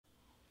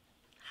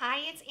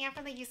Hi, it's Anne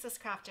from the Useless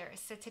Crafter.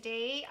 So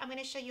today I'm going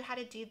to show you how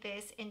to do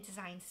this in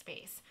Design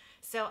Space.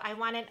 So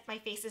my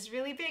face is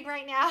really big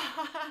right now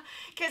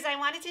because I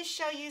wanted to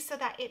show you so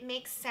that it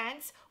makes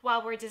sense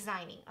while we're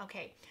designing.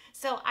 Okay,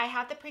 so I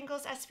have the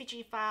Pringles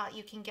SVG file.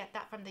 You can get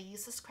that from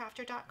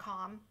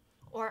theuselesscrafter.com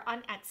or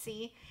on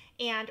Etsy.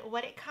 And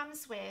what it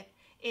comes with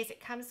is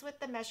it comes with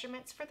the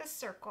measurements for the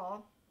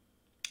circle,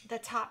 the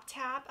top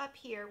tab up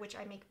here, which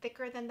I make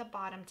thicker than the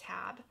bottom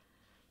tab.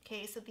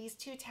 Okay, so these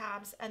two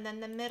tabs, and then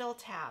the middle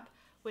tab,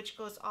 which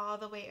goes all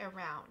the way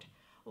around.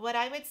 What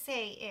I would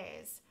say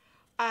is,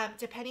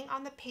 depending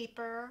on the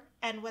paper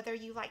and whether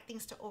you like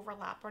things to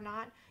overlap or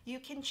not, you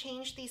can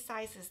change these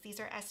sizes.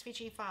 These are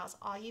SVG files.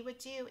 All you would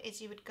do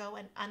is you would go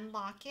and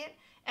unlock it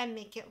and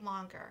make it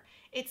longer.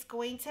 It's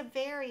going to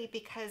vary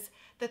because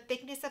the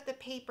thickness of the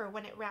paper,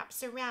 when it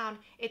wraps around,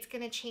 it's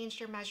going to change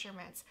your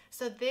measurements.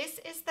 So this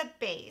is the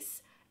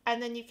base. And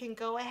then you can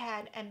go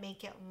ahead and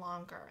make it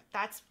longer.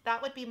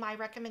 That would be my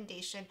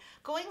recommendation.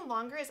 Going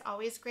longer is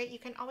always great. You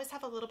can always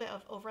have a little bit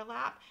of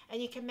overlap, and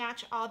you can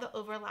match all the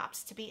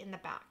overlaps to be in the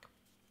back.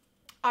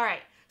 All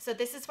right, so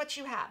this is what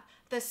you have.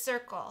 The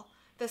circle.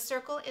 The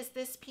circle is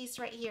this piece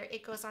right here.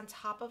 It goes on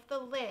top of the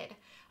lid.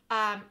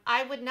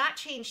 I would not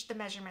change the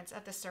measurements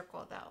of the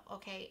circle though,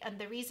 okay? And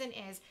the reason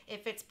is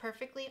it fits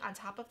perfectly on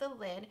top of the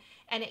lid,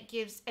 and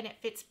it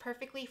fits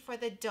perfectly for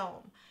the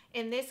dome.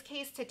 In this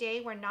case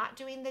today, we're not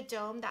doing the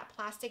dome, that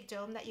plastic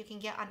dome that you can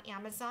get on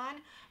Amazon,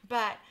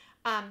 but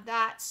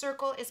that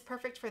circle is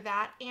perfect for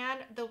that and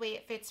the way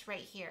it fits right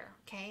here,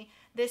 okay?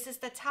 This is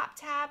the top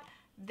tab,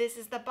 this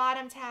is the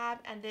bottom tab,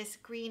 and this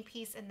green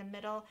piece in the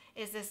middle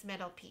is this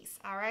middle piece,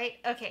 all right?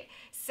 Okay,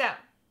 so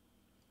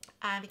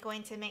I'm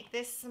going to make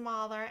this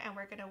smaller, and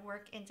we're going to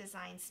work in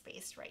Design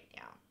Space right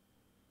now.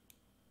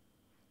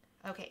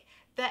 Okay,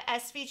 the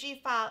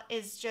SVG file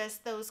is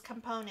just those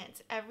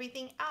components.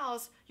 Everything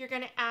else you're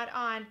going to add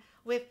on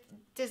with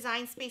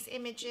Design Space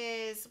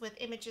images, with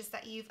images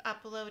that you've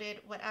uploaded,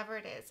 whatever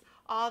it is.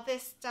 All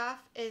this stuff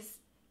is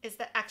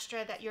the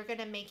extra that you're going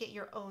to make it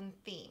your own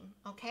theme,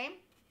 okay?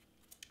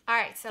 All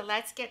right, so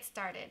let's get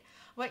started.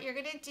 What you're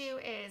going to do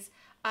is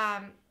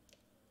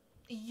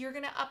you're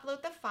going to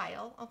upload the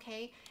file,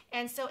 okay?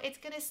 And so it's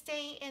going to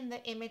stay in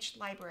the image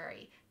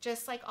library,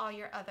 just like all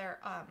your other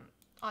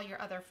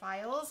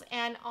files,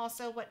 and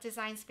also what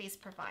Design Space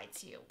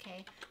provides you,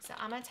 okay? So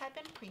I'm going to type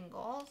in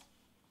Pringles,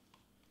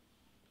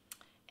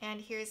 and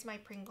here's my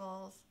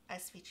Pringles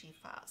SVG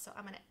file. So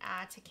I'm going to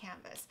add to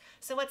Canvas.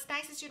 So what's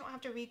nice is you don't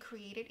have to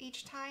recreate it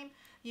each time.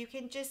 You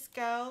can just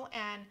go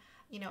and,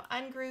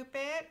 ungroup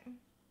it,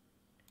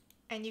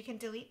 and you can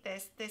delete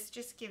this. This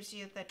just gives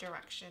you the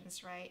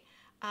directions, right?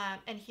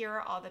 And here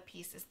are all the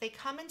pieces. They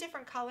come in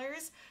different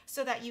colors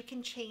so that you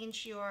can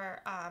change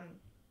your,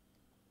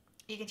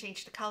 you can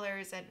change the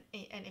colors and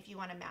if you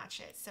want to match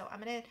it. So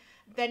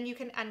then you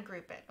can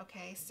ungroup it,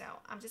 okay? So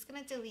I'm just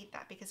gonna delete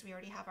that because we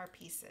already have our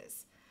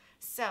pieces.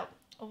 So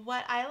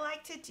what I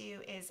like to do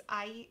is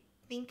I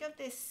think of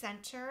this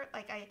center,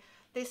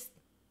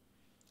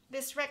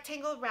 this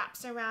rectangle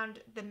wraps around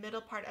the middle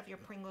part of your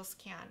Pringles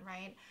can,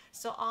 right?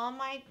 So all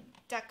my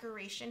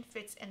decoration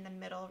fits in the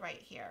middle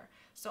right here.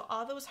 So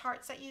all those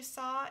hearts that you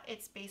saw,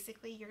 it's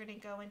basically you're going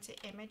to go into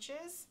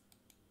images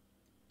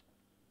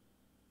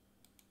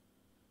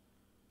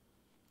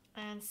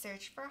and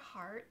search for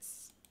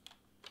hearts.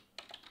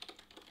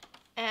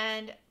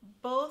 And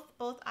both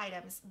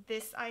items,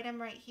 this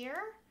item right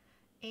here,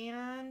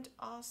 and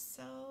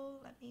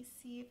also let me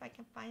see if I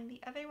can find the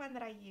other one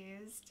that I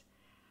used.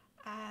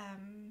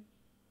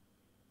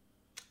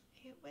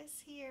 It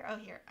was here. Oh,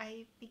 here.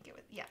 I think it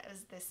was, yeah, it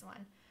was this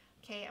one.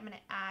 Okay, I'm going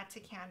to add to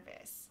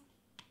Canvas.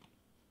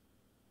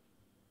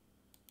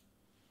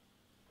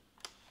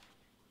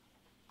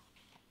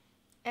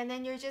 And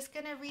then you're just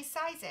going to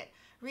resize it.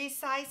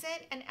 Resize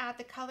it and add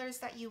the colors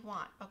that you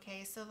want.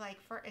 Okay, so like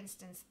for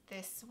instance,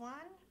 this one.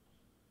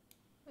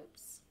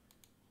 Oops.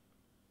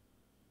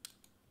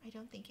 I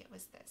don't think it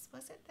was this.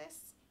 Was it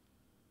this?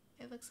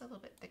 It looks a little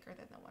bit thicker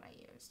than the one I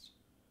used.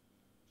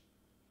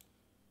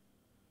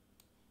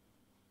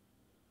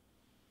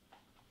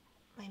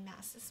 My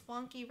mouse is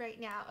wonky right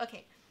now.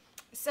 Okay,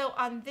 so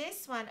on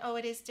this one, oh,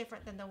 it is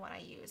different than the one I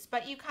used,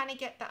 but you kind of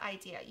get the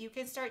idea. You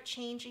can start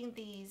changing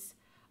these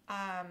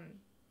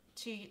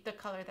to the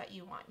color that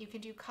you want. You can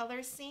do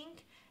color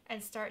sync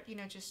and start,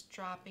 just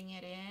dropping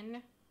it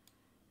in.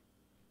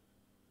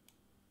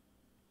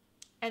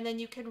 And then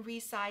you can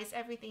resize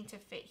everything to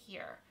fit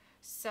here.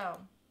 So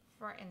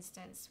for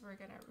instance, we're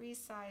gonna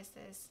resize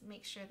this,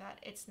 make sure that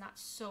it's not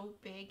so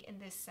big in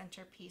this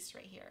center piece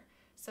right here.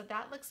 So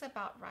that looks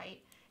about right.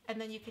 And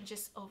then you can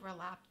just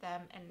overlap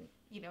them and,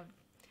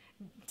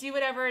 do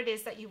whatever it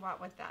is that you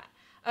want with that.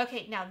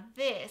 Okay, now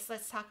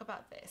let's talk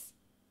about this.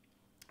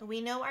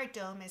 We know our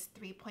dome is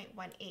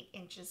 3.18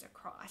 inches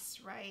across,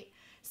 right?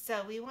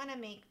 So we want to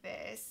make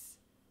this,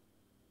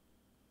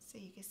 so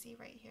you can see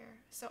right here.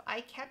 So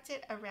I kept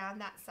it around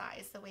that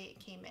size, the way it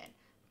came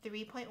in,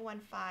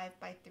 3.15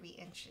 by 3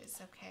 inches,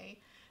 okay?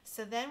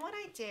 So then what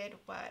I did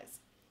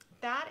was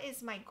that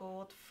is my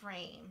gold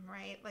frame,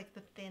 right? Like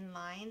the thin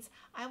lines.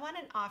 I want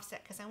an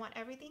offset because I want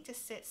everything to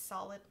sit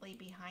solidly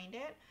behind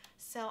it.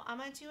 So I'm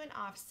gonna do an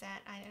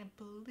offset. I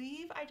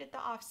believe I did the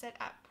offset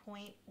at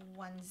 0.10.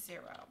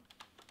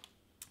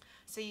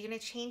 So you're gonna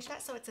change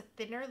that so it's a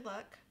thinner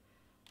look.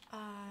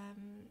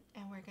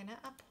 And we're gonna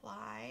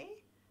apply,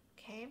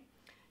 okay?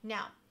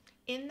 Now,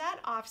 in that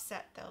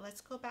offset though,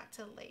 let's go back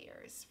to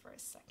layers for a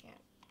second.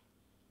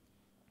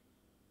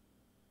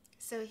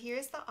 So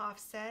here's the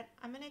offset.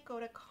 I'm gonna go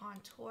to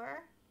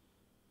contour,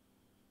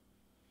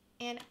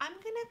 and I'm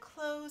gonna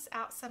close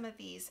out some of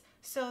these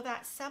so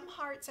that some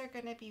hearts are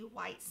gonna be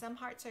white, some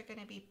hearts are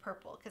gonna be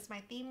purple, because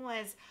my theme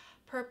was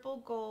purple,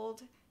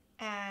 gold,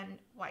 and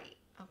white,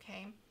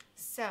 okay?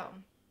 So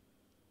I'm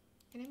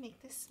gonna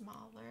make this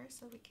smaller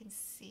so we can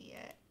see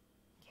it.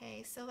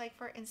 Okay, so like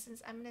for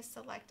instance, I'm gonna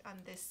select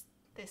on this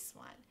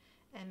one,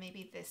 and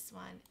maybe this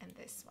one and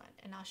this one,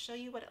 and I'll show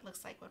you what it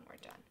looks like when we're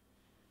done.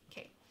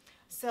 Okay,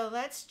 so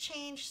let's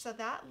change. So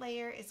that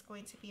layer is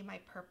going to be my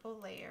purple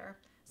layer.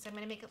 So I'm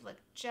gonna make it look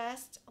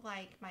just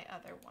like my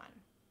other one.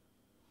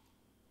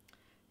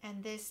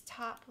 And this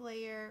top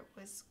layer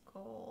was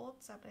gold,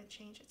 so I'm gonna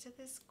change it to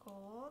this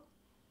gold.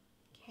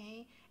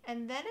 Okay,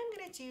 and then I'm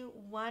gonna do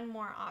one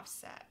more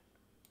offset.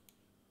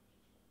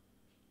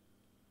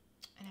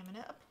 And I'm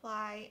gonna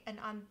apply, and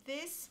on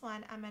this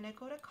one, I'm gonna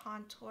go to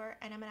contour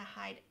and I'm gonna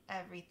hide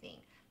everything.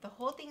 The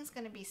whole thing is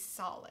gonna be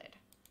solid.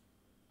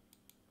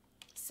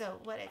 So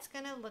what it's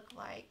gonna look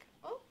like,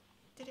 oh,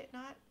 did it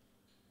not?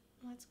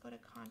 Let's go to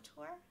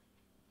contour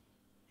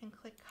and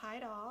click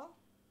hide all.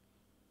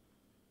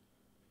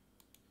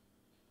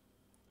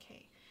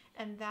 Okay,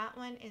 and that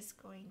one is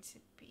going to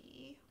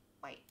be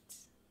white.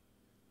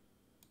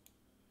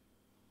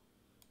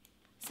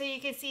 So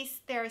you can see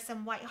there are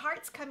some white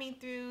hearts coming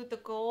through. The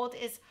gold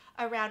is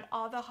around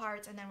all the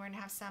hearts, and then we're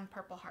gonna have some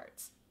purple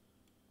hearts.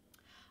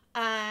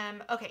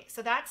 Okay,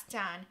 so that's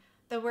done.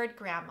 The word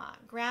grandma.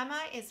 Grandma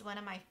is one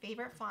of my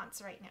favorite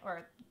fonts right now,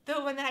 or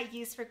the one that I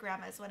use for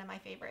grandma is one of my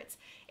favorites.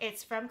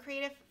 It's from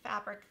Creative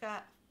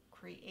Fabrica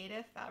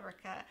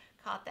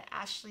called the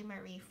Ashley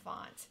Marie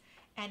font.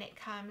 And it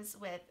comes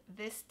with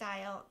this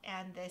style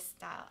and this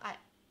style.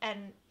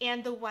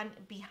 And the one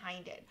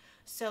behind it.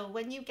 So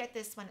when you get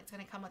this one, it's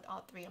going to come with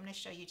all three. I'm going to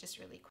show you just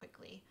really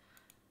quickly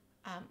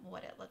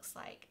what it looks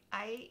like.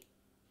 I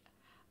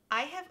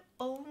have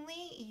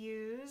only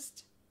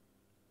used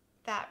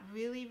that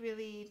really,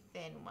 really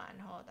thin one.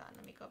 Hold on,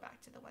 let me go back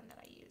to the one that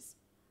I use.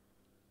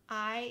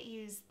 I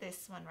use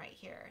this one right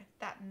here,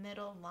 that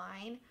middle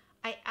line.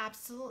 I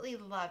absolutely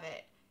love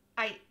it.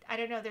 I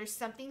don't know, there's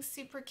something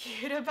super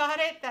cute about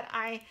it that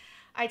I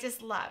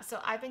just love. So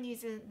I've been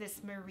using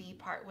this Marie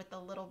part with the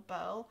little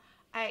bow.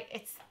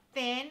 It's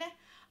thin.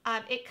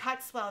 It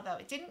cuts well though.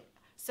 It didn't.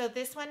 So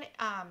this one,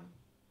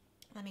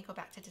 let me go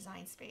back to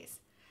Design Space.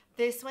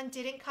 This one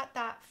didn't cut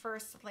that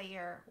first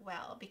layer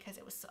well because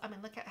it was, I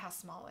mean, look at how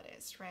small it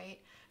is,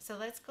 right? So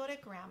let's go to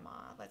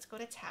grandma. Let's go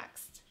to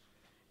text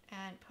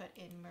and put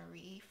in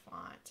Marie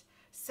font.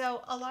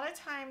 So a lot of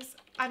times,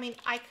 I mean,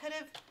 I could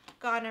have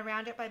gone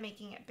around it by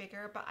making it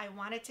bigger, but I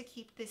wanted to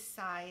keep this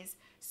size.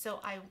 So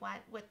I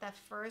went with the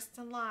first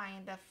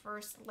line, the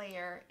first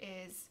layer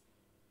is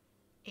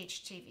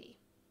HTV,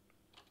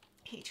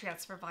 heat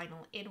transfer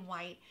vinyl in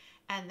white.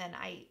 And then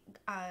I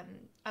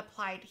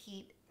applied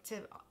heat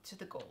to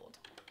the gold.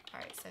 All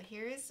right, so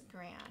here is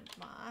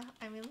grandma.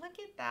 I mean, look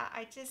at that.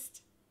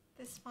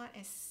 This font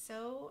is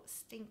so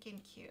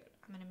stinking cute.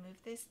 I'm gonna move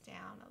this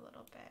down a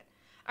little bit.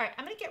 All right,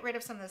 I'm gonna get rid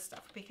of some of this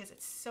stuff because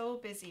it's so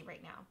busy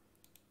right now.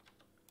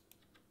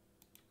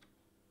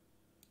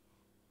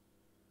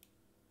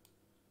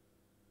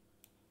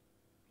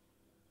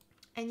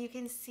 And you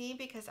can see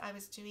because I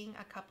was doing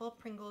a couple of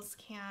Pringles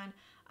can,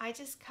 I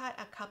just cut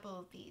a couple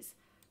of these.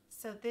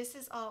 So this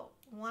is all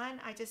one,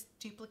 I just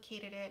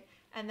duplicated it.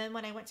 And then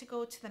when I went to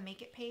go to the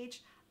Make It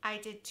page, I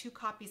did 2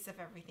 copies of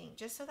everything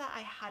just so that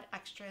I had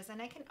extras,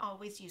 and I can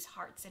always use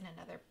hearts in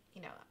another,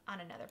 you know,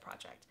 on another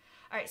project.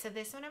 All right, so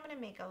this one I'm gonna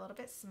make a little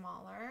bit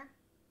smaller.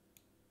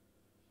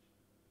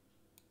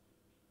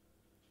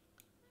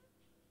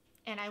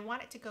 And I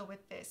want it to go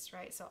with this,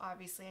 right? So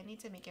obviously I need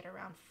to make it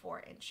around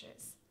 4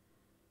 inches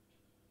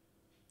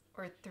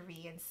or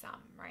 3 and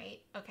some,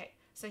 right? Okay,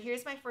 so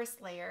here's my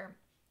first layer.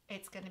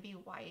 It's gonna be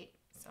white,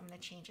 so I'm gonna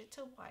change it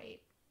to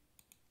white.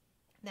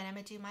 Then I'm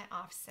gonna do my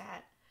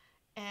offset,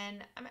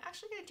 and I'm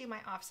actually gonna do my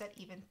offset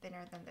even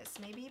thinner than this,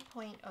 maybe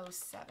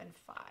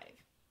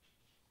 0.075.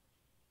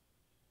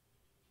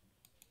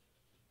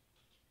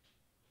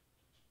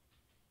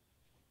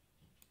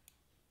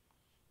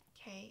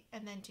 Okay,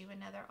 and then do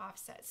another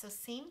offset. So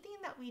same thing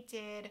that we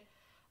did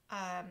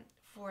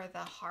for the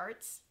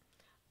hearts.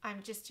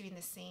 I'm just doing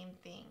the same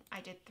thing.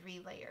 I did 3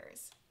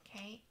 layers,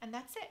 okay? And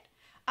that's it.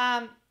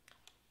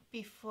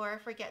 Before I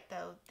forget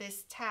though,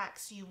 this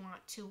text, you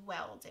want to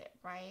weld it,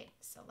 right?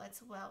 So let's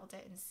weld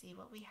it and see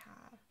what we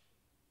have.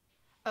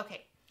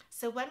 Okay,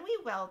 so when we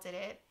welded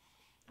it,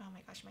 oh my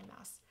gosh, my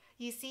mouse.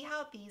 You see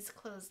how these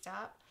closed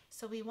up?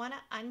 So we want to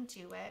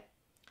undo it.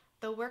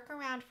 the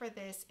workaround for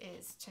this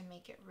is to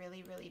make it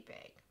really, really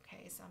big.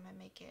 Okay, so I'm gonna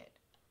make it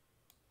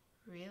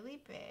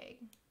really big.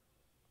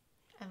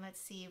 And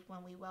let's see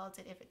when we weld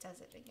it, if it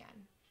does it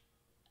again.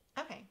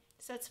 Okay,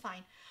 so it's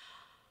fine.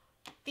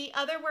 The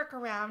other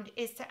workaround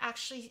is to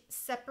actually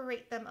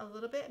separate them a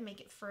little bit and make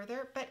it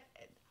further, but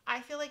I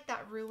feel like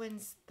that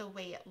ruins the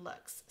way it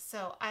looks.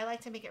 So I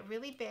like to make it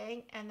really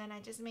big, and then I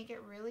just make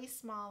it really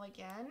small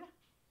again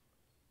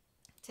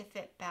to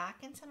fit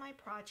back into my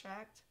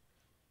project.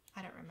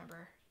 I don't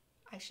remember.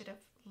 I should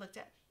have looked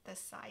at the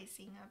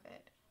sizing of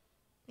it.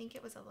 I think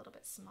it was a little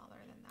bit smaller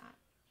than that.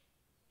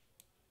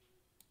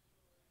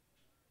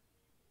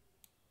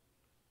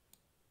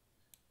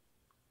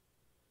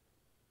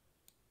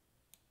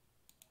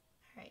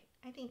 All right,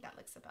 I think that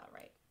looks about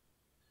right.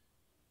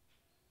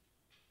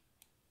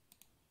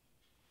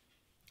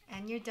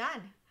 And you're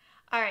done.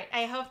 All right,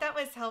 I hope that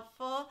was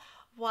helpful.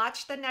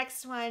 Watch the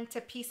next one to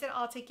piece it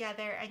all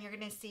together, and you're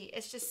gonna see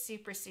it's just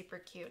super, super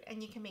cute.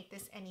 And you can make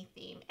this any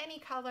theme, any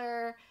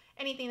color,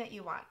 anything that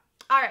you want.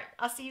 All right,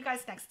 I'll see you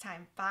guys next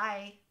time.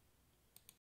 Bye.